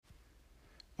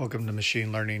Welcome to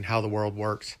Machine Learning, How the World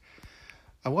Works.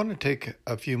 I want to take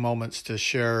a few moments to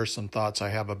share some thoughts I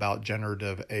have about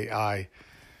generative AI.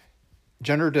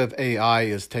 Generative AI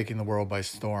is taking the world by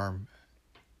storm.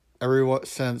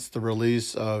 Since the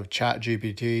release of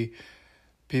ChatGPT,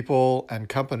 people and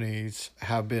companies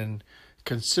have been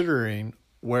considering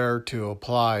where to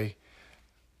apply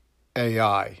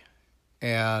AI.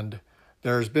 And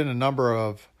there's been a number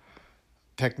of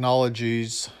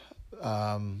technologies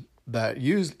that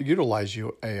utilize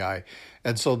AI.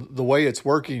 And so the way it's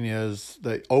working is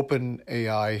that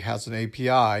OpenAI has an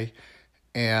API,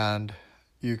 and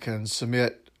you can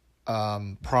submit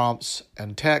prompts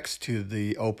and text to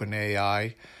the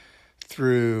OpenAI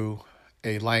through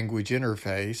a language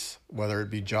interface, whether it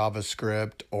be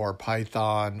JavaScript or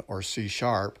Python or C#,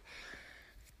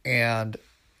 and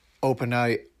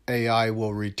OpenAI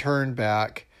will return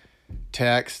back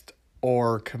text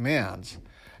or commands.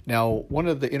 Now, one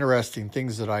of the interesting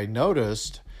things that I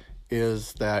noticed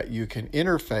is that you can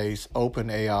interface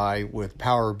OpenAI with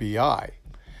Power BI.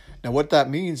 Now, what that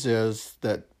means is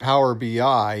that Power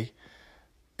BI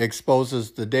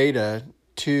exposes the data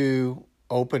to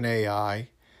OpenAI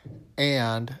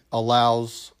and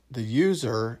allows the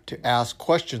user to ask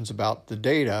questions about the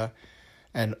data,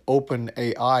 and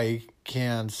OpenAI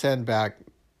can send back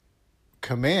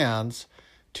commands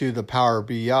to the Power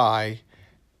BI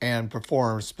and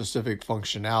perform specific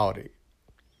functionality.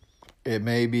 It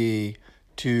may be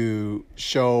to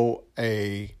show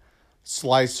a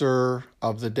slicer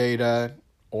of the data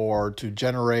or to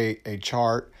generate a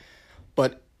chart,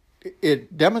 but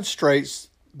it demonstrates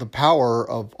the power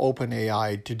of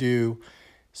OpenAI to do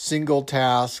single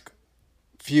task,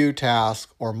 few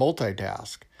task, or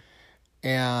multitask.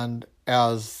 And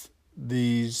as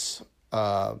these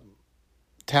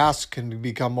tasks can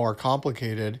become more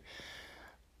complicated,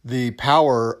 the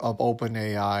power of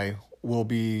OpenAI will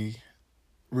be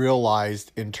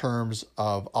realized in terms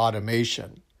of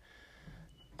automation.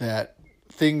 That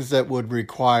things that would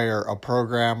require a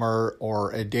programmer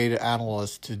or a data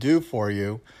analyst to do for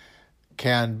you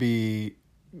can be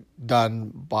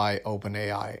done by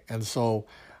OpenAI. And so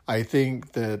I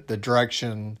think that the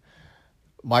direction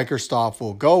Microsoft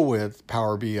will go with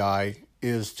Power BI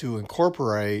is to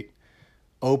incorporate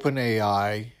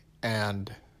OpenAI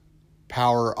and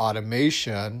Power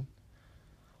Automation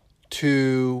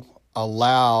to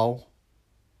allow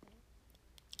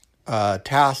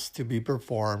tasks to be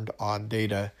performed on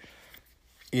data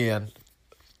in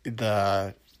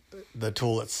the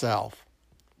tool itself.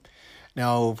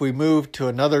 Now, if we move to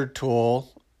another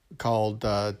tool called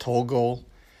Toggle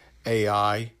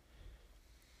AI,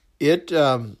 it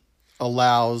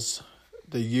allows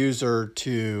the user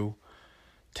to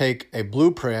take a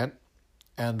blueprint,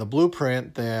 and the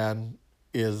blueprint then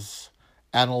is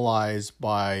analyzed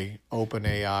by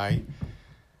OpenAI,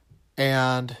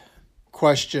 and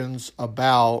questions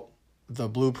about the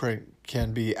blueprint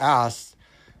can be asked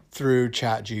through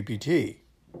ChatGPT.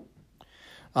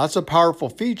 That's a powerful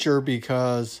feature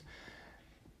because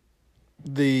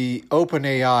the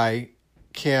OpenAI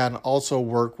can also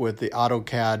work with the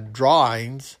AutoCAD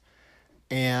drawings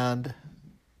and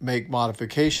make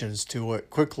modifications to it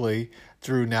quickly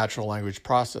through natural language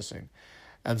processing.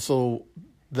 And so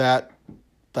that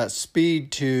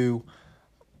speed to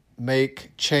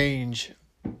make change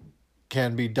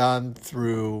can be done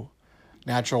through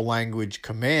natural language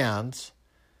commands,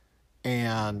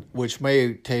 and which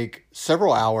may take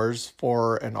several hours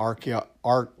for an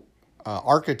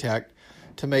architect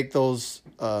to make those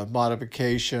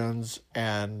modifications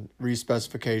and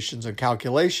respecifications and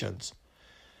calculations.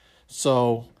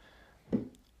 So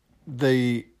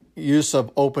the use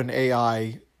of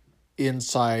OpenAI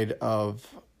inside of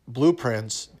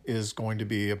blueprints is going to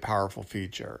be a powerful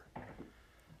feature.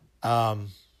 My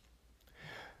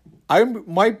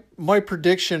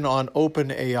prediction on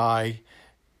OpenAI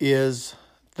is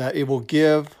that it will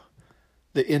give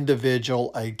the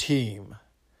individual a team.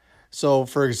 So,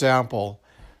 for example,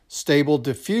 Stable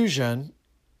Diffusion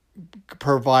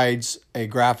provides a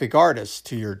graphic artist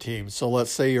to your team. So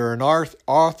let's say you're an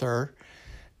author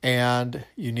and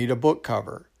you need a book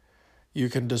cover. You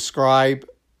can describe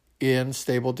in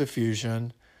Stable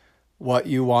Diffusion what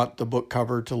you want the book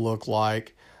cover to look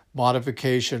like,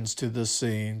 modifications to the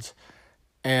scenes,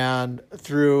 and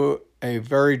through a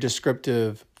very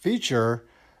descriptive feature,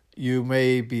 you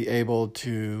may be able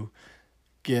to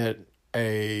get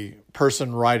a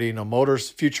person riding a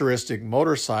futuristic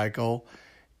motorcycle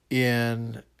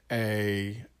in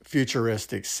a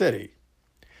futuristic city.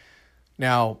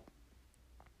 Now,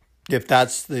 if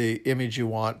that's the image you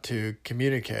want to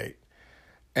communicate,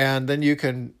 and then you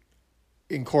can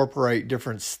incorporate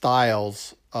different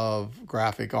styles of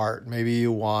graphic art. Maybe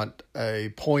you want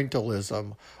a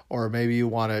pointillism, or maybe you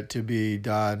want it to be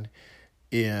done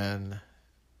in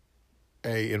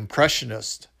a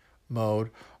impressionist mode,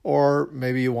 or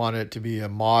maybe you want it to be a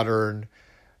modern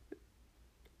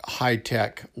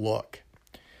high-tech look.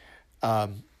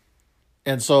 And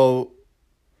so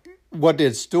what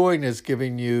it's doing is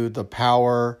giving you the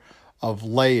power of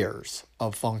layers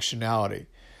of functionality.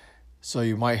 So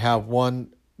you might have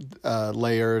one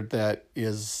layer that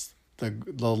is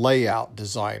the layout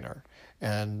designer,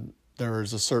 and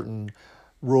there's a certain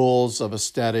rules of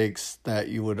aesthetics that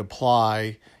you would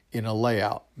apply in a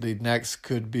layout. The next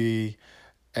could be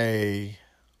the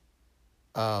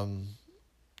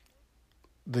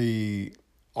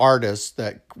artist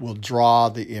that will draw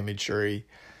the imagery.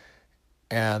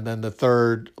 And then the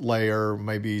third layer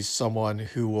may be someone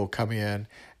who will come in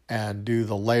and do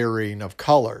the layering of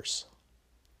colors.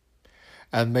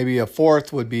 And maybe a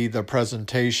fourth would be the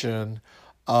presentation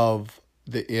of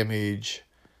the image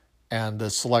and the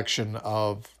selection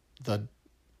of the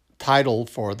title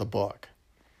for the book.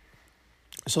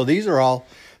 So these are all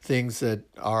things that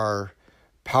are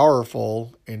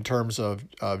powerful in terms of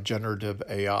generative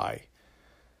AI.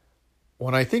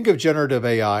 When I think of generative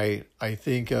AI, I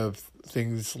think of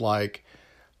things like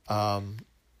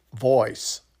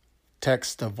voice,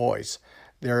 text to voice.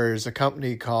 There is a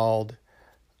company called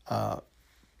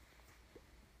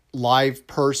Live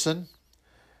Person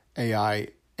AI,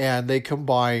 and they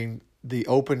combine the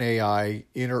OpenAI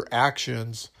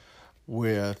interactions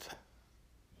with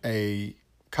a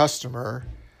customer,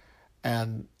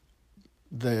 and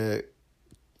the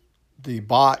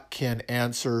bot can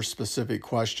answer specific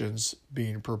questions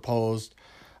being proposed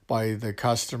by the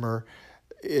customer.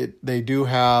 They do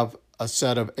have a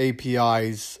set of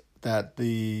APIs that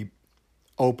the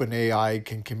OpenAI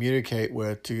can communicate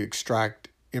with to extract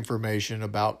information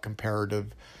about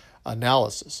comparative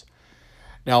analysis.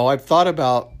 Now, I've thought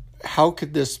about how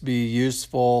could this be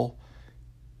useful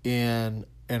in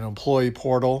an employee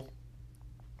portal.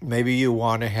 Maybe you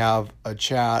want to have a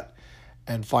chat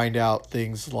and find out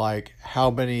things like how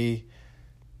many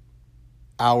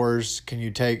hours can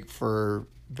you take for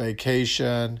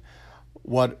vacation,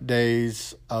 what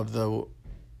days of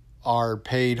are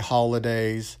paid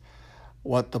holidays,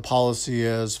 what the policy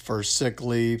is for sick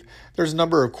leave. There's a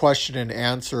number of question and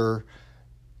answer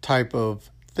type of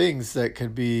things that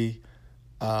could be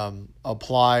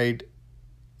applied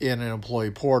in an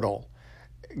employee portal,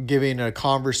 giving a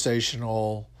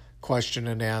conversational question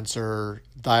and answer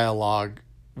dialogue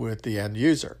with the end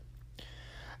user.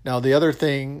 Now, the other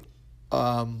thing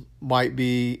might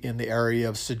be in the area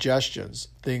of suggestions,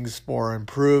 things for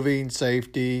improving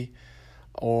safety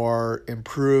or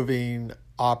improving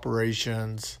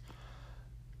operations,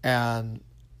 and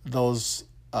those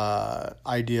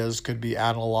ideas could be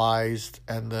analyzed,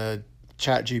 and the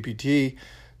ChatGPT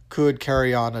could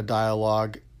carry on a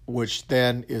dialogue, which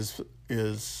then is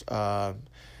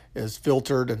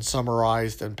filtered and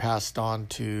summarized and passed on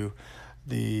to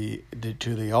the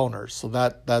owners. So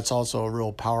that's also a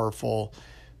real powerful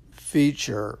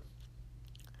feature.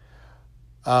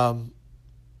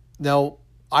 Now,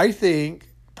 I think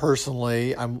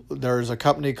personally, there's a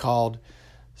company called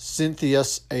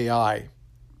Syntheus AI,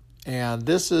 and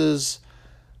this is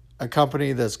a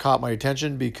company that's caught my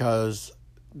attention because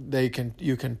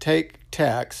you can take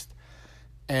text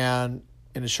and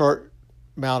in a short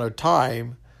amount of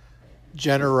time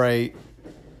generate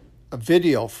a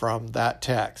video from that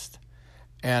text.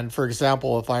 And for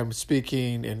example, if I'm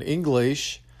speaking in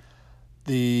English,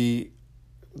 the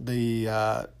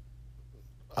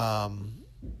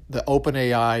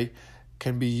OpenAI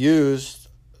can be used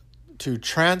to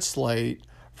translate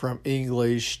from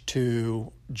English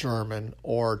to German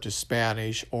or to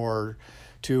Spanish or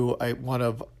to one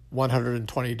of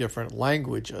 120 different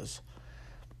languages.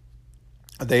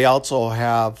 They also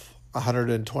have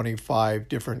 125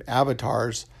 different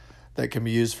avatars that can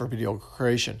be used for video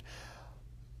creation.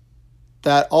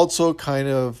 That also kind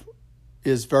of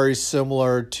is very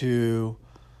similar to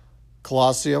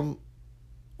Colosseum,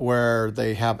 where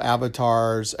they have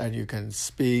avatars and you can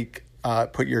speak,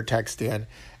 put your text in,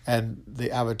 and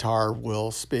the avatar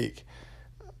will speak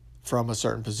from a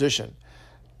certain position.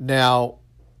 Now,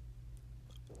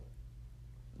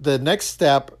 the next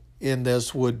step in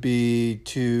this would be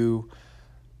to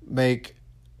make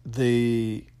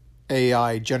the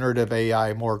AI, generative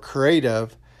AI, more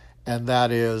creative, and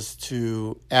that is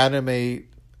to animate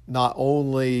not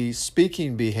only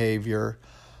speaking behavior,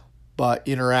 but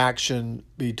interaction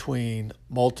between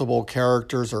multiple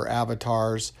characters or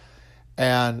avatars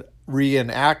and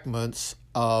reenactments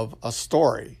of a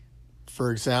story.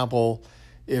 For example,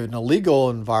 in a legal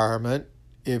environment,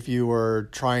 if you were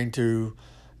trying to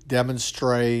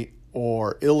demonstrate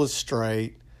or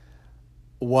illustrate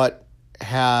what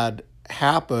had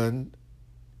happened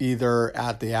either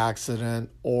at the accident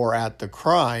or at the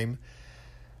crime,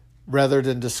 rather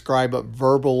than describe it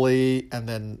verbally and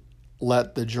then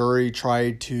let the jury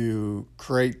try to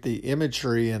create the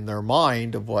imagery in their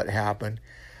mind of what happened,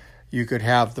 you could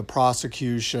have the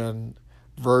prosecution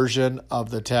version of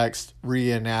the text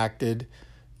reenacted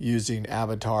using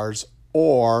avatars,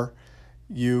 or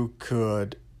you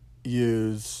could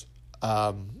use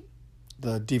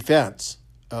the defense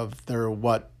of their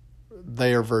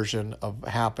version of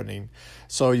happening.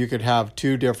 So you could have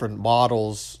two different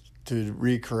models to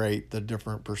recreate the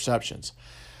different perceptions.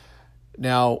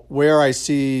 Now, where I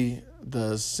see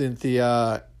the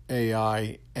Cynthia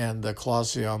AI and the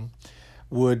Colosseum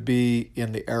would be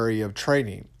in the area of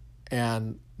training.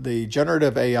 And the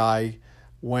generative AI,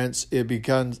 once it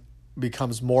becomes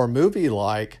more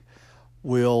movie-like,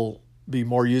 will be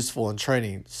more useful in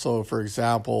training. So, for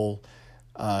example,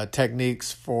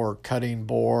 techniques for cutting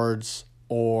boards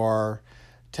or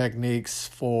techniques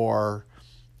for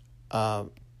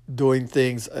doing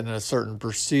things in a certain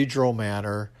procedural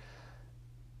manner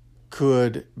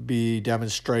could be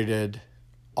demonstrated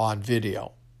on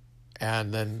video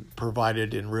and then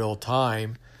provided in real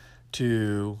time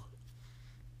to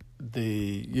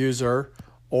the user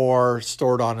or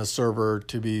stored on a server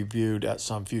to be viewed at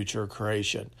some future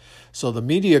creation. So the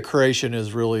media creation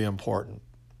is really important.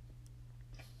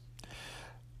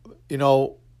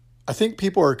 I think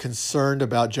people are concerned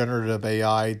about generative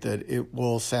AI that it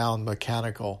will sound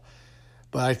mechanical,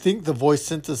 but I think the voice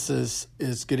synthesis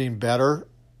is getting better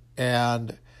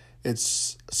and it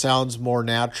sounds more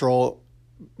natural.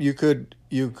 You could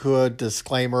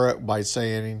disclaimer it by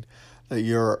saying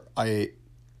that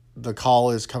the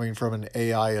call is coming from an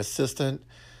AI assistant,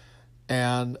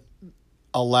 and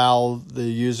allow the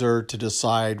user to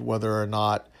decide whether or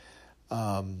not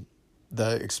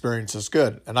the experience is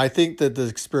good. And I think that the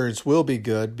experience will be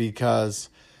good because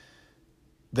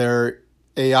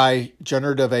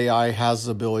generative AI has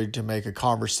the ability to make a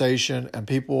conversation, and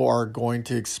people are going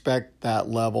to expect that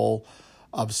level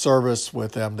of service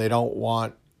with them. They don't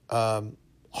want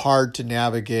hard to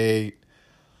navigate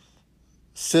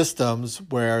systems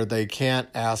where they can't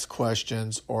ask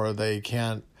questions or they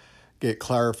can't get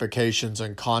clarifications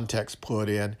and context put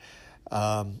in.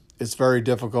 It's very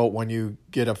difficult when you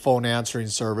get a phone answering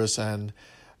service and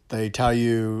they tell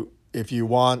you if you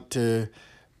want to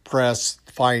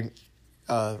find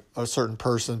a certain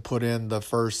person, put in the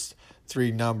first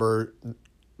 3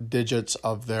 digits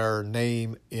of their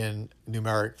name in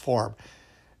numeric form.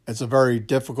 It's a very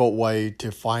difficult way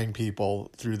to find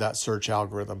people through that search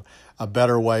algorithm. A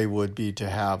better way would be to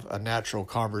have a natural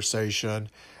conversation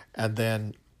and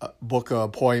then book an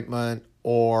appointment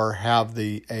or have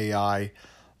the AI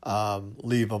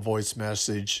leave a voice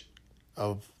message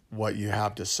of what you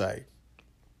have to say.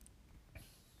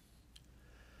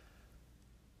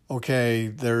 Okay,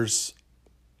 there's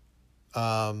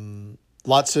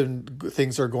lots of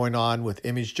things are going on with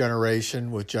image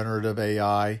generation with generative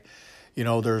AI.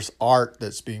 There's art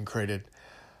that's being created.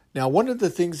 Now, one of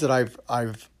the things that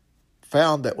I've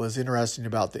found that was interesting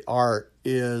about the art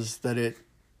is that it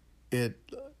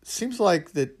seems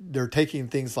like that they're taking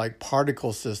things like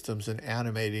particle systems and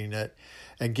animating it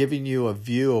and giving you a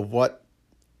view of what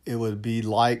it would be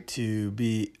like to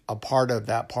be a part of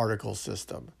that particle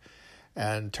system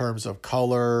in terms of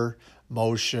color,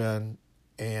 motion,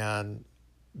 and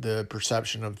the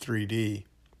perception of 3D.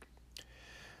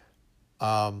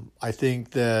 I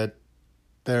think that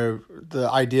the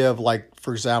idea of, like,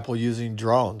 for example, using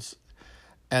drones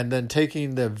and then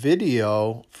taking the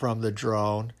video from the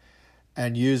drone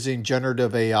and using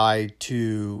generative AI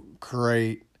to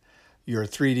create your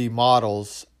 3D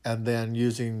models, and then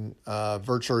using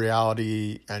virtual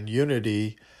reality and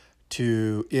Unity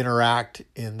to interact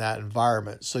in that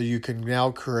environment. So you can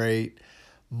now create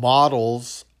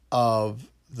models of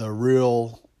the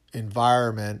real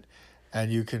environment,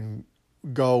 and you can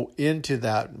go into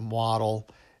that model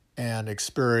and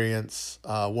experience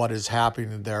what is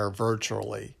happening there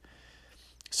virtually.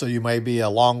 So you may be a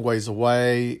long ways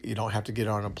away. You don't have to get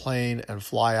on a plane and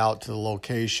fly out to the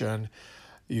location.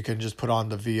 You can just put on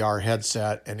the VR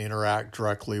headset and interact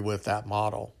directly with that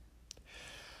model.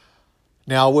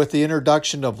 Now, with the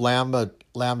introduction of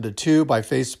Lambda 2 by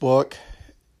Facebook,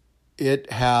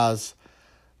 it has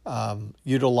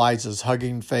utilizes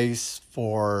Hugging Face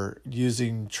for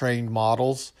using trained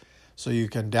models. So you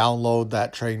can download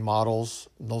that trained models.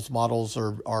 Those models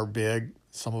are big.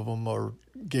 Some of them are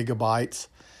gigabytes.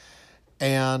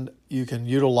 and you can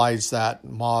utilize that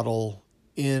model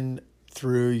in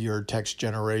through your text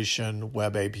generation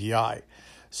web API.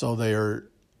 So there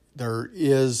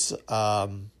is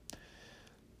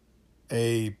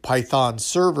a Python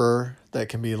server that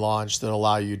can be launched that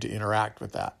allow you to interact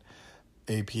with that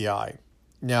API.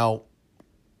 Now,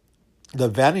 the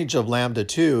advantage of Lambda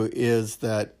 2 is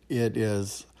that it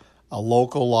is a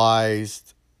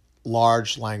localized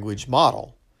large language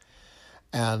model.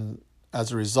 And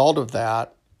as a result of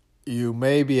that, you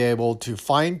may be able to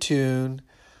fine-tune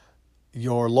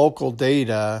your local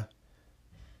data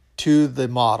to the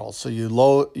model. So you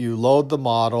load the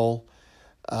model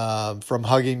from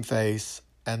Hugging Face,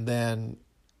 and then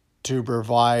to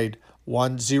provide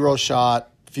one zero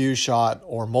shot, few shot,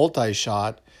 or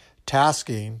multi-shot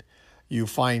tasking, you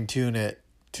fine-tune it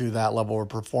to that level of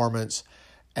performance,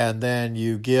 and then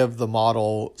you give the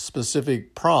model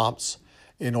specific prompts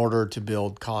in order to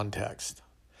build context.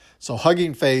 So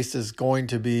Hugging Face is going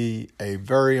to be a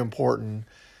very important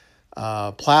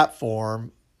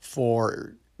platform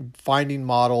for finding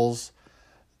models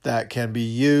that can be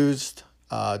used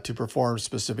to perform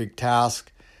specific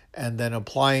tasks, and then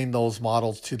applying those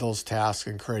models to those tasks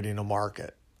and creating a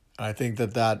market. And I think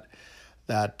that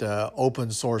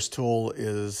open source tool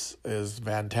is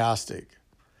fantastic.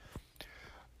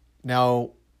 Now,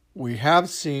 we have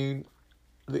seen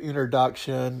the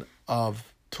introduction of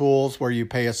tools where you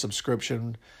pay a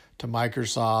subscription to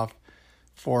Microsoft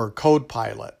for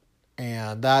CodePilot,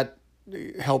 and that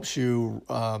helps you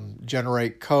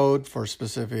generate code for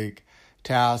specific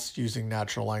tasks using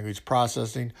natural language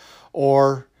processing,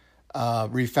 or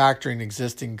refactoring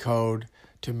existing code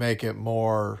to make it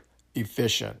more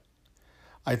efficient.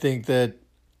 I think that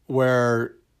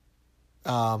where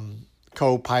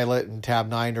Copilot and Tab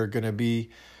 9 are going to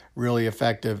be really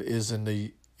effective is in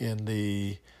the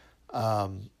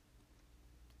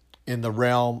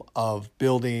realm of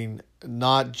building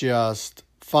not just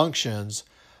functions,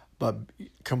 but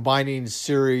combining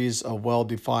series of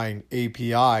well-defined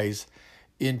APIs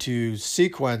into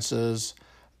sequences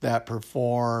that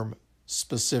perform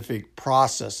specific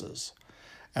processes.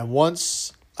 And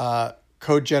once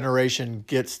code generation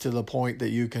gets to the point that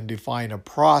you can define a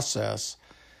process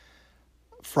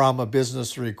from a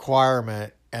business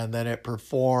requirement and then it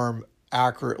perform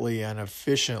accurately and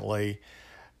efficiently,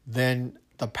 then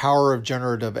the power of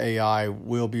generative AI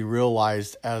will be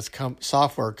realized as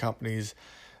software companies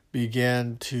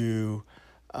begin to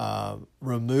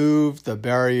remove the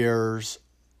barriers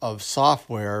of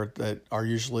software that are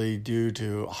usually due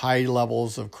to high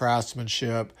levels of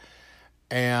craftsmanship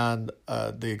and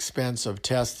the expense of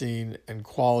testing and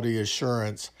quality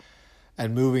assurance,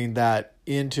 and moving that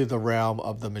into the realm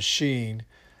of the machine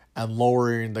and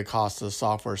lowering the cost of the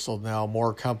software. So now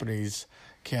more companies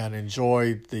can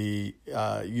enjoy the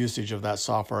usage of that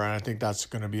software, and I think that's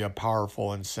going to be a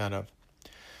powerful incentive.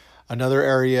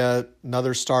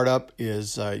 Another startup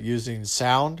is using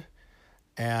sound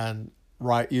and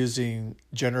using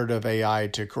generative AI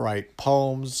to write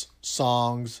poems,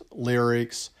 songs,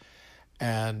 lyrics,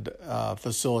 and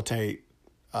facilitate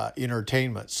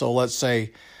entertainment. So let's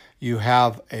say you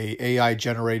have a AI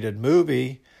generated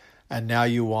movie, and now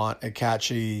you want a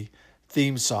catchy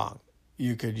theme song.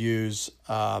 You could use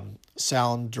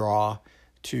SoundDraw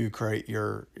to create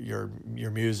your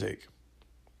music.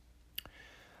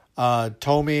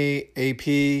 Tomy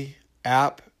AP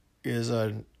app is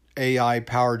an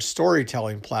AI-powered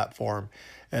storytelling platform.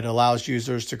 It allows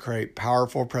users to create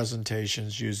powerful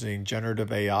presentations using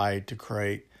generative AI to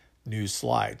create new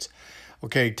slides.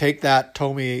 Okay, take that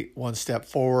Tomy one step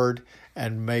forward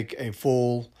and make a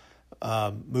full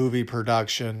movie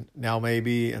production. Now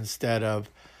maybe instead of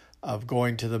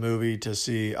going to the movie to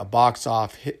see a box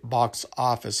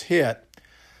office hit,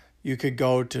 you could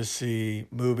go to see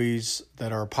movies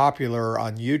that are popular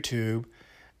on YouTube,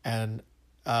 and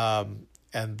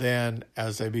then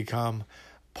as they become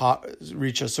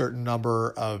reach a certain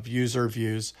number of user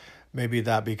views, maybe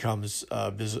that becomes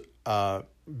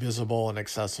visible and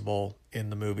accessible in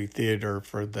the movie theater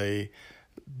for the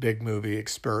big movie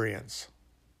experience.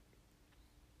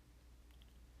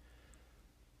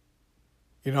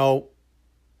 You know,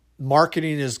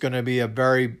 marketing is going to be a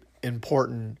very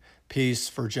important piece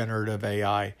for generative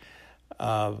AI.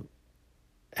 How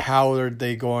are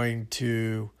they going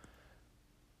to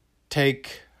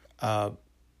take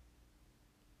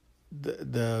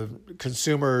the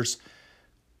consumers'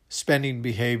 spending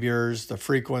behaviors, the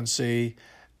frequency,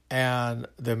 and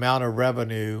the amount of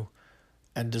revenue,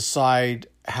 and decide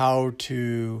how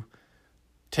to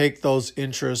take those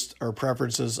interests or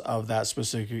preferences of that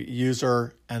specific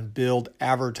user and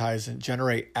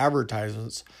generate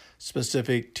advertisements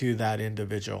specific to that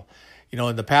individual.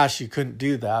 In the past, you couldn't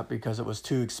do that because it was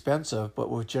too expensive,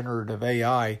 but with generative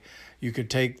AI, you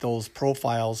could take those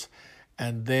profiles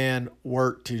and then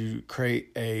work to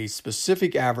create a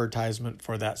specific advertisement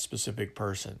for that specific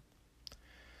person.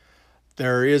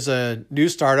 There is a new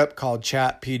startup called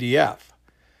Chat PDF,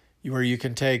 where you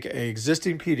can take an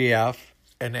existing PDF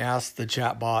and ask the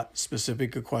chatbot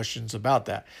specific questions about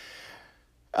that.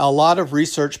 A lot of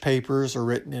research papers are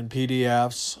written in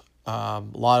PDFs. A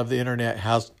lot of the internet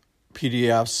has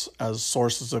PDFs as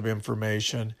sources of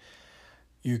information.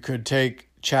 You could take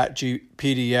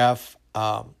PDF,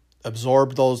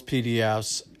 absorb those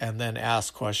PDFs, and then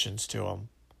ask questions to them.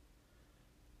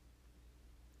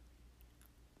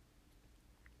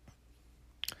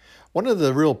 One of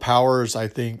the real powers, I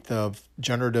think, of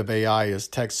generative AI is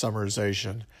text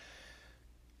summarization.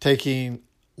 Taking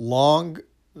long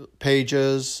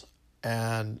pages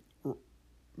and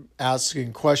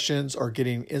asking questions or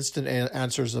getting instant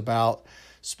answers about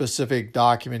specific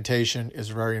documentation is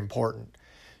very important.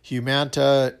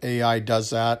 Humanta AI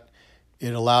does that.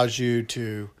 It allows you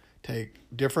to take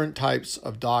different types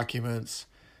of documents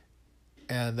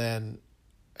and then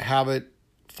have it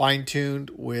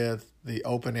fine-tuned with the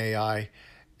OpenAI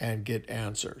and get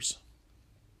answers.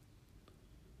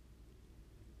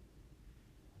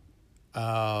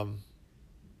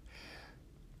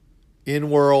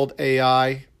 In-world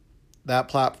AI, that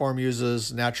platform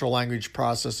uses natural language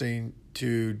processing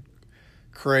to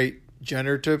create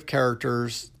generative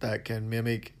characters that can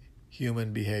mimic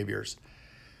human behaviors.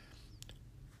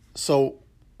 So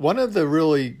one of the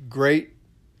really great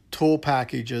tool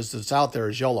packages that's out there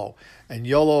is YOLO. And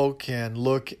YOLO can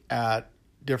look at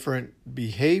different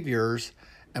behaviors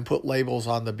and put labels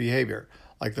on the behavior.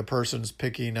 Like the person's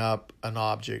picking up an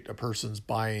object, a person's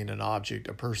buying an object,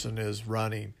 a person is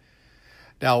running.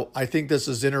 Now, I think this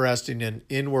is interesting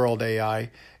in-world AI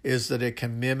is that it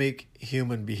can mimic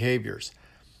human behaviors.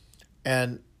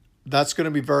 And that's going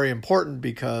to be very important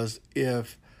because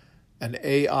if an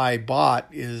AI bot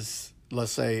is,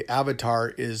 let's say, avatar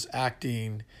is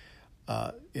acting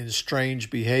in strange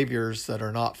behaviors that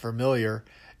are not familiar,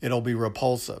 it'll be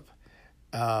repulsive.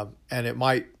 And it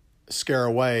might scare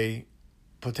away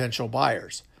potential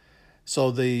buyers.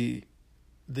 So the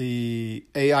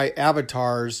AI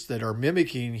avatars that are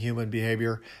mimicking human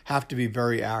behavior have to be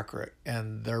very accurate,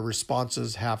 and their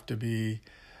responses have to be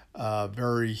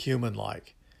very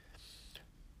human-like.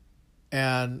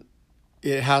 And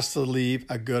it has to leave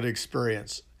a good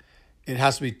experience. It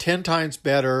has to be 10 times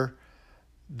better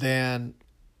than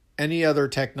any other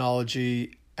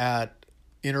technology at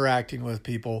interacting with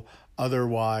people.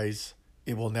 Otherwise,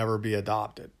 it will never be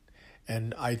adopted.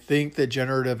 And I think that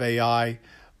generative AI,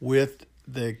 with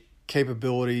the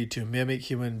capability to mimic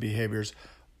human behaviors,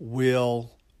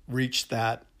 will reach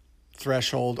that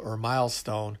threshold or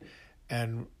milestone,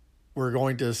 and we're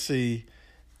going to see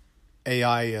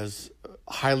AI as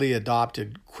highly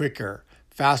adopted quicker,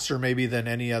 faster maybe than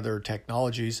any other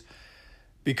technologies.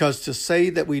 Because to say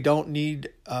that we don't need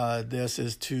this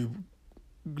is to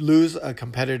lose a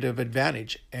competitive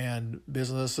advantage, and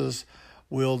businesses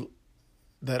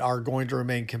that are going to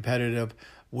remain competitive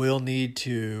will need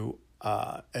to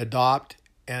adopt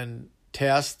and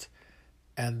test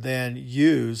and then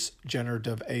use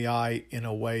generative AI in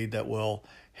a way that will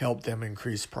help them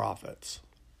increase profits.